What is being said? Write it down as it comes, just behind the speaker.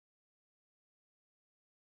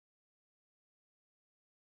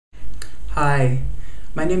Hi,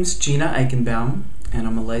 my name is Jeanna Eichenbaum, and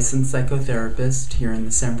I'm a licensed psychotherapist here in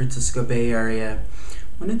the San Francisco Bay Area.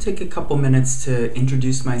 I want to take a couple minutes to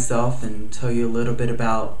introduce myself and tell you a little bit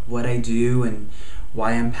about what I do and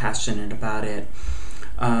why I'm passionate about it.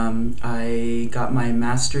 I got my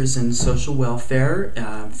master's in social welfare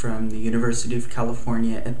from the University of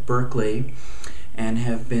California at Berkeley, and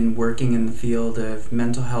have been working in the field of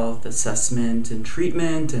mental health assessment and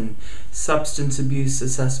treatment, and substance abuse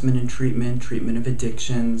assessment and treatment of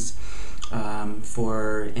addictions,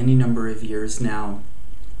 for any number of years now.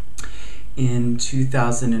 In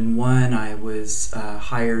 2001, I was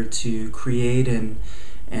hired to create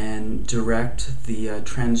and direct the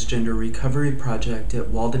Transgender Recovery Project at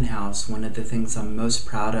Walden House, one of the things I'm most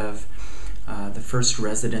proud of, the first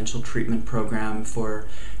residential treatment program for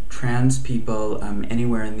trans people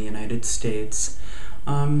anywhere in the United States.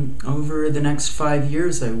 Over the next 5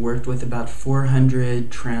 years, I worked with about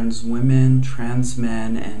 400 trans women, trans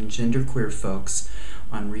men, and genderqueer folks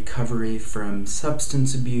on recovery from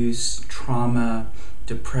substance abuse, trauma,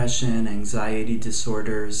 depression, anxiety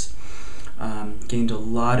disorders. Gained a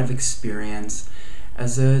lot of experience.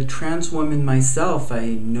 As a trans woman myself, I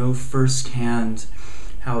know firsthand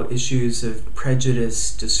how issues of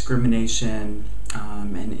prejudice, discrimination,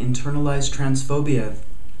 and internalized transphobia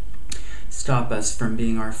stop us from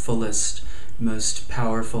being our fullest, most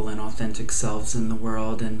powerful and authentic selves in the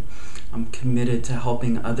world. And I'm committed to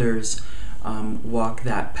helping others walk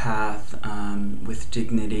that path with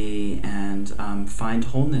dignity and find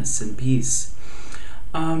wholeness and peace.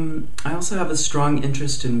 I also have a strong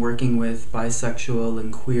interest in working with bisexual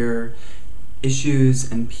and queer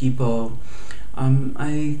issues and people.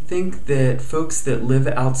 I think that folks that live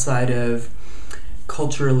outside of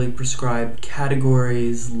culturally prescribed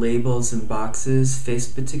categories, labels, and boxes face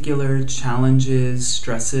particular challenges,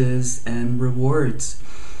 stresses, and rewards,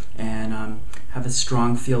 and have a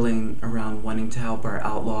strong feeling around wanting to help our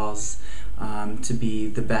outlaws to be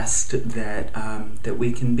the best that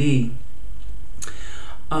we can be.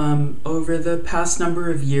 Over the past number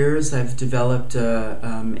of years, I've developed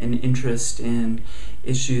an interest in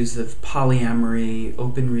issues of polyamory,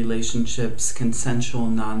 open relationships, consensual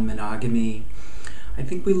non-monogamy. I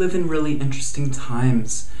think we live in really interesting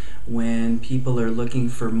times when people are looking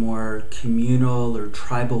for more communal or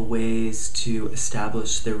tribal ways to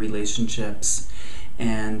establish their relationships,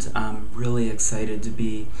 and I'm really excited to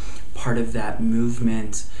be part of that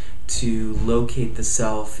movement to locate the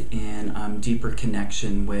self in deeper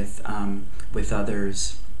connection with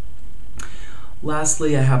others.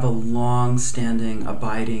 Lastly, I have a long-standing,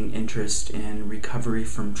 abiding interest in recovery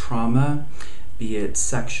from trauma, be it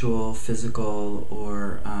sexual, physical,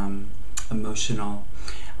 or emotional,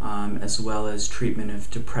 as well as treatment of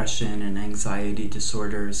depression and anxiety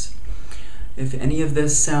disorders. If any of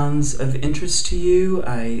this sounds of interest to you,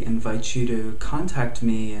 I invite you to contact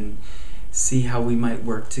me and see how we might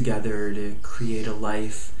work together to create a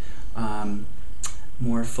life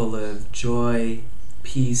more full of joy,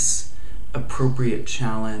 peace, appropriate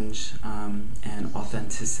challenge, and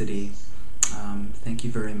authenticity. Thank you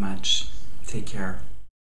very much. Take care.